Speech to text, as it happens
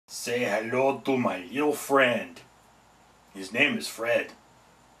Say hello to my little friend. His name is Fred.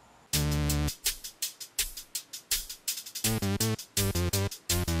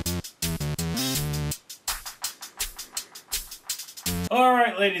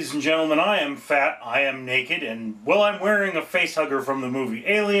 Alright, ladies and gentlemen, I am fat, I am naked, and, well, I'm wearing a facehugger from the movie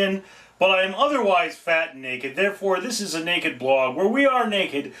Alien, but I am otherwise fat and naked. Therefore, this is a naked blog where we are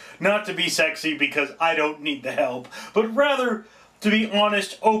naked, not to be sexy because I don't need the help, but rather to be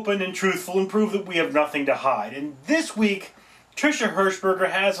honest, open, and truthful, and prove that we have nothing to hide. And this week, Trisha Hirschberger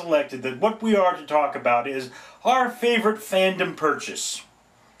has elected that what we are to talk about is our favorite fandom purchase.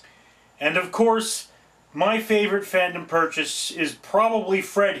 And of course, my favorite fandom purchase is probably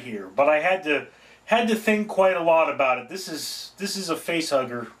Fred here, but I had to think quite a lot about it. This is a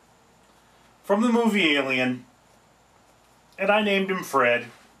facehugger from the movie Alien, and I named him Fred.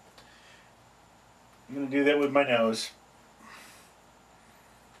 I'm going to do that with my nose.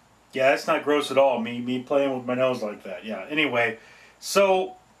 Yeah, that's not gross at all, me playing with my nose like that. Yeah, anyway,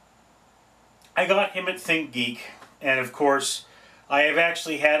 so I got him at Think Geek, and of course, I have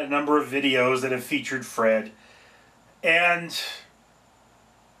actually had a number of videos that have featured Fred, and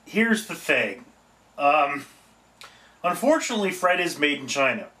here's the thing. Unfortunately, Fred is made in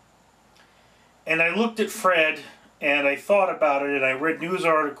China. And I looked at Fred, and I thought about it, and I read news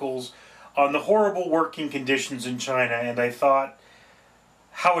articles on the horrible working conditions in China, and I thought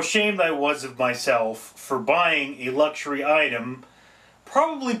how ashamed I was of myself for buying a luxury item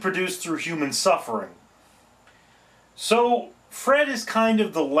probably produced through human suffering. So, Fred is kind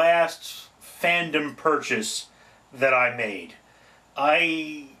of the last fandom purchase that I made.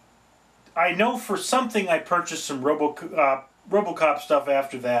 I know for something I purchased some RoboCop stuff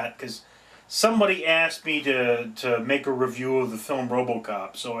after that, because somebody asked me to make a review of the film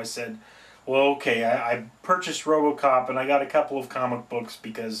RoboCop, so I said, well, okay, I purchased RoboCop, and I got a couple of comic books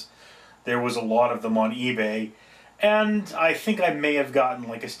because there was a lot of them on eBay, and I think I may have gotten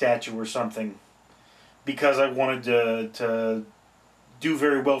like a statue or something because I wanted to do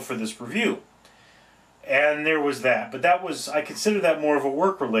very well for this review. And there was that, but I consider that more of a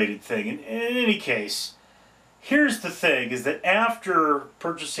work-related thing. In any case, here's the thing, is that after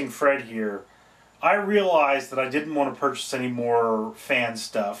purchasing Fred here, I realized that I didn't want to purchase any more fan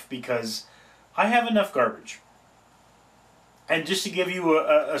stuff because I have enough garbage. And just to give you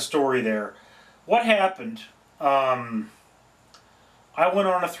a story there, what happened, I went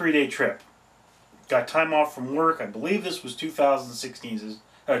on a 3-day trip. Got time off from work. I believe this was 2006,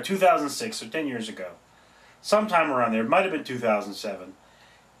 so 10 years ago. Sometime around there. It might have been 2007.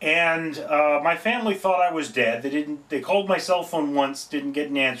 And my family thought I was dead. They called my cell phone once, didn't get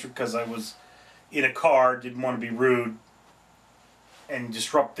an answer because I was in a car, didn't want to be rude and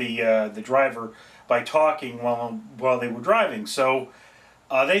disrupt the driver by talking while they were driving. So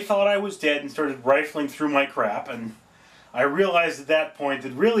they thought I was dead and started rifling through my crap, and I realized at that point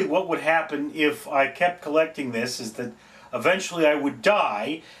that really what would happen if I kept collecting this is that eventually I would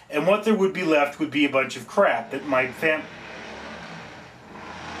die, and what there would be left would be a bunch of crap that my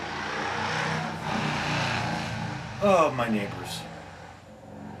Oh, my neighbors.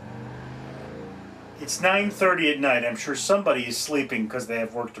 It's 9:30 at night. I'm sure somebody is sleeping because they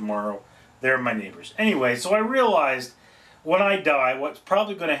have work tomorrow. They're my neighbors. Anyway, so I realized when I die, what's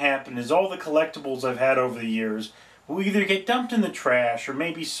probably going to happen is all the collectibles I've had over the years will either get dumped in the trash or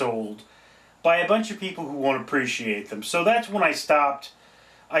maybe sold by a bunch of people who won't appreciate them. So that's when I stopped.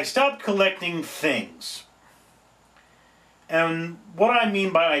 I stopped collecting things. And what I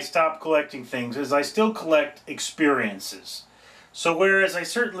mean by I stopped collecting things is I still collect experiences. So whereas I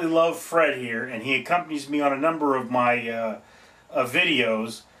certainly love Fred here, and he accompanies me on a number of my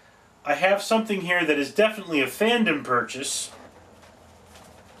videos, I have something here that is definitely a fandom purchase.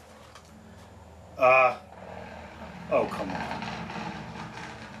 Oh, come on.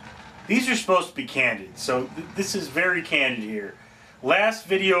 These are supposed to be candid, so this is very candid here. Last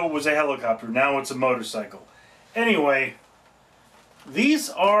video was a helicopter, now it's a motorcycle. Anyway, these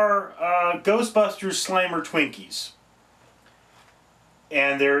are Ghostbusters Slimer Twinkies.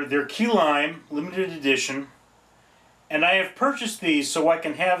 And they're key lime, limited edition. And I have purchased these so I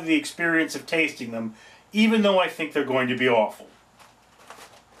can have the experience of tasting them, even though I think they're going to be awful.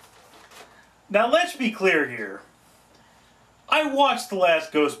 Now let's be clear here. I watched the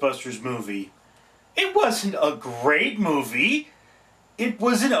last Ghostbusters movie. It wasn't a great movie. It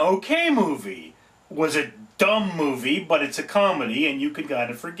was an okay movie. It was a dumb movie, but it's a comedy, and you can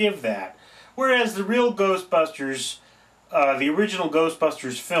kind of forgive that. Whereas the real Ghostbusters, the original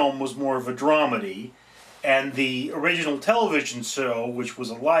Ghostbusters film was more of a dramedy, and the original television show, which was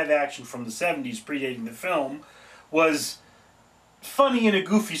a live action from the 70s predating the film, was funny in a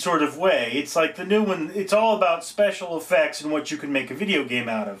goofy sort of way. It's like the new one, it's all about special effects and what you can make a video game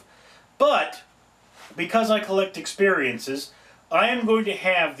out of. But, because I collect experiences, I am going to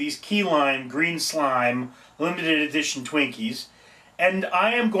have these key lime green slime limited edition Twinkies, and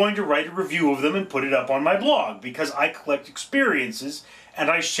I am going to write a review of them and put it up on my blog, because I collect experiences and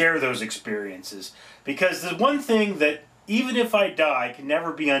I share those experiences. Because the one thing that, even if I die, can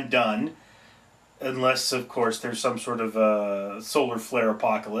never be undone, unless, of course, there's some sort of solar flare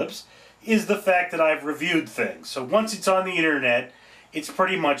apocalypse, is the fact that I've reviewed things. So once it's on the internet, it's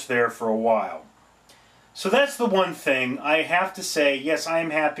pretty much there for a while. So that's the one thing. I have to say, yes, I am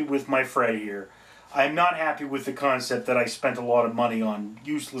happy with my Fred here. I'm not happy with the concept that I spent a lot of money on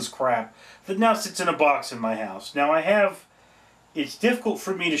useless crap that now sits in a box in my house. Now I have, it's difficult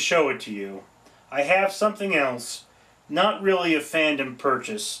for me to show it to you. I have something else, not really a fandom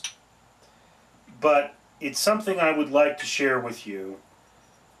purchase, but it's something I would like to share with you.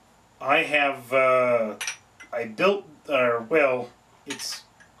 I have, I built, well, it's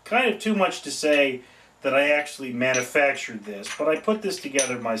kind of too much to say that I actually manufactured this, but I put this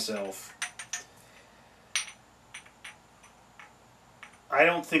together myself. I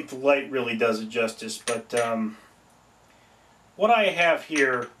don't think the light really does it justice, but what I have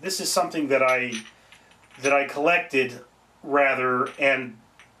here, this is something that I collected, rather, and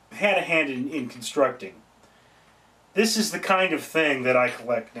had a hand in constructing. This is the kind of thing that I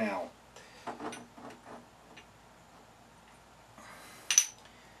collect now.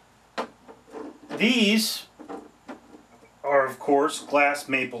 These are, of course, glass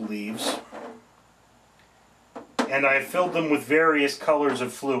maple leaves, and I filled them with various colors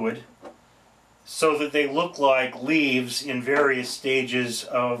of fluid so that they look like leaves in various stages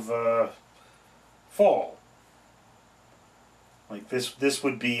of fall. Like this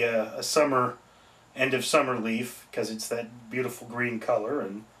would be a summer, end of summer leaf, because it's that beautiful green color,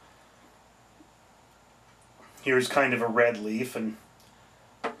 and here's kind of a red leaf, and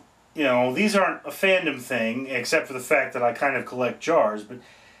you know, these aren't a fandom thing, except for the fact that I kind of collect jars, but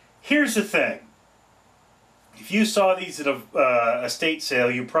here's the thing. If you saw these at a estate sale,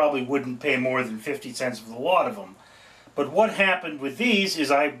 you probably wouldn't pay more than 50 cents for the lot of them. But what happened with these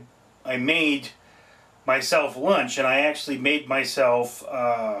is I made myself lunch, and I actually made myself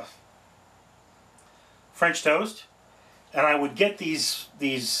French toast, and I would get these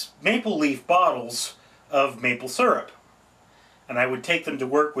maple leaf bottles of maple syrup, and I would take them to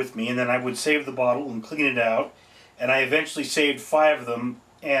work with me, and then I would save the bottle and clean it out, and I eventually saved 5 of them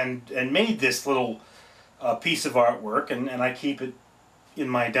and made this little piece of artwork, and I keep it in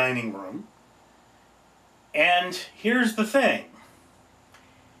my dining room. And here's the thing.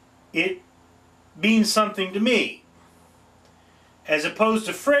 It means something to me. As opposed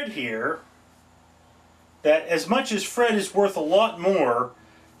to Fred here, that as much as Fred is worth a lot more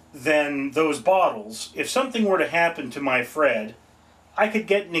than those bottles, if something were to happen to my Fred, I could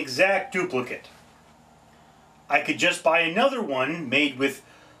get an exact duplicate. I could just buy another one made with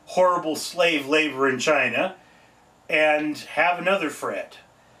horrible slave labor in China and have another Fred.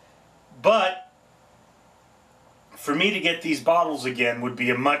 But for me to get these bottles again would be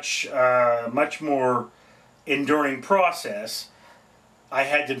a much more enduring process. I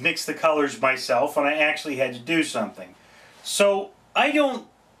had to mix the colors myself, and I actually had to do something. So I don't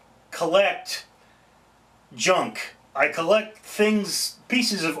collect junk. I collect things,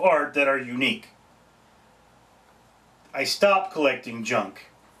 pieces of art that are unique. I stopped collecting junk.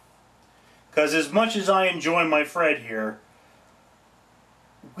 Because as much as I enjoy my Fred here,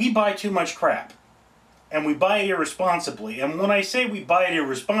 we buy too much crap. And we buy it irresponsibly. And when I say we buy it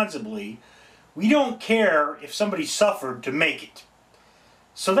irresponsibly, we don't care if somebody suffered to make it.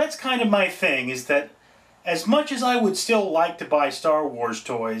 So that's kind of my thing, is that as much as I would still like to buy Star Wars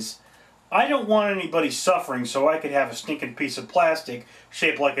toys, I don't want anybody suffering so I could have a stinking piece of plastic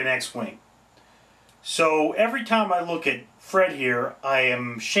shaped like an X-Wing. So every time I look at Fred here, I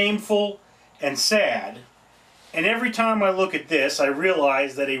am shameful and sad, and every time I look at this, I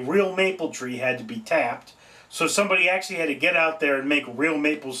realize that a real maple tree had to be tapped, so somebody actually had to get out there and make real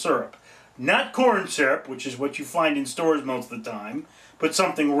maple syrup. Not corn syrup, which is what you find in stores most of the time, but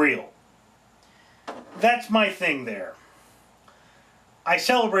something real. That's my thing there. I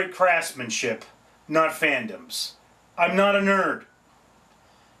celebrate craftsmanship, not fandoms. I'm not a nerd.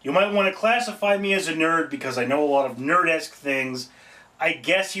 You might want to classify me as a nerd because I know a lot of nerd-esque things. I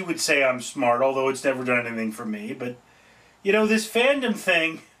guess you would say I'm smart, although it's never done anything for me. But, you know, this fandom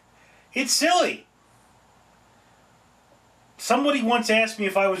thing, it's silly. Somebody once asked me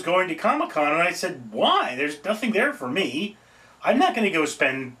if I was going to Comic-Con, and I said, why? There's nothing there for me. I'm not going to go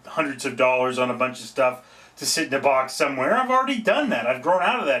spend hundreds of dollars on a bunch of stuff to sit in a box somewhere. I've already done that. I've grown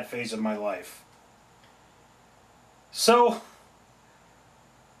out of that phase of my life. So,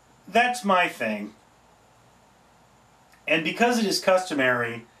 that's my thing. And because it is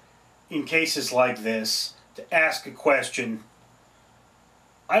customary in cases like this to ask a question,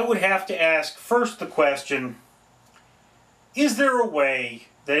 I would have to ask first the question, is there a way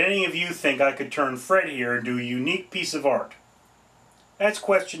that any of you think I could turn Fred here into a unique piece of art? That's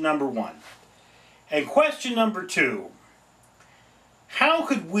question number one. And question number two, how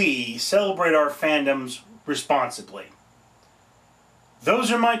could we celebrate our fandoms responsibly? Those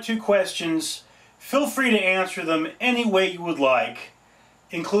are my two questions. Feel free to answer them any way you would like,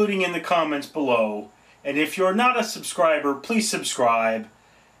 including in the comments below. And if you're not a subscriber, please subscribe.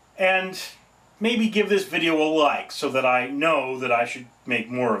 And maybe give this video a like so that I know that I should make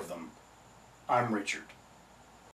more of them. I'm Richard.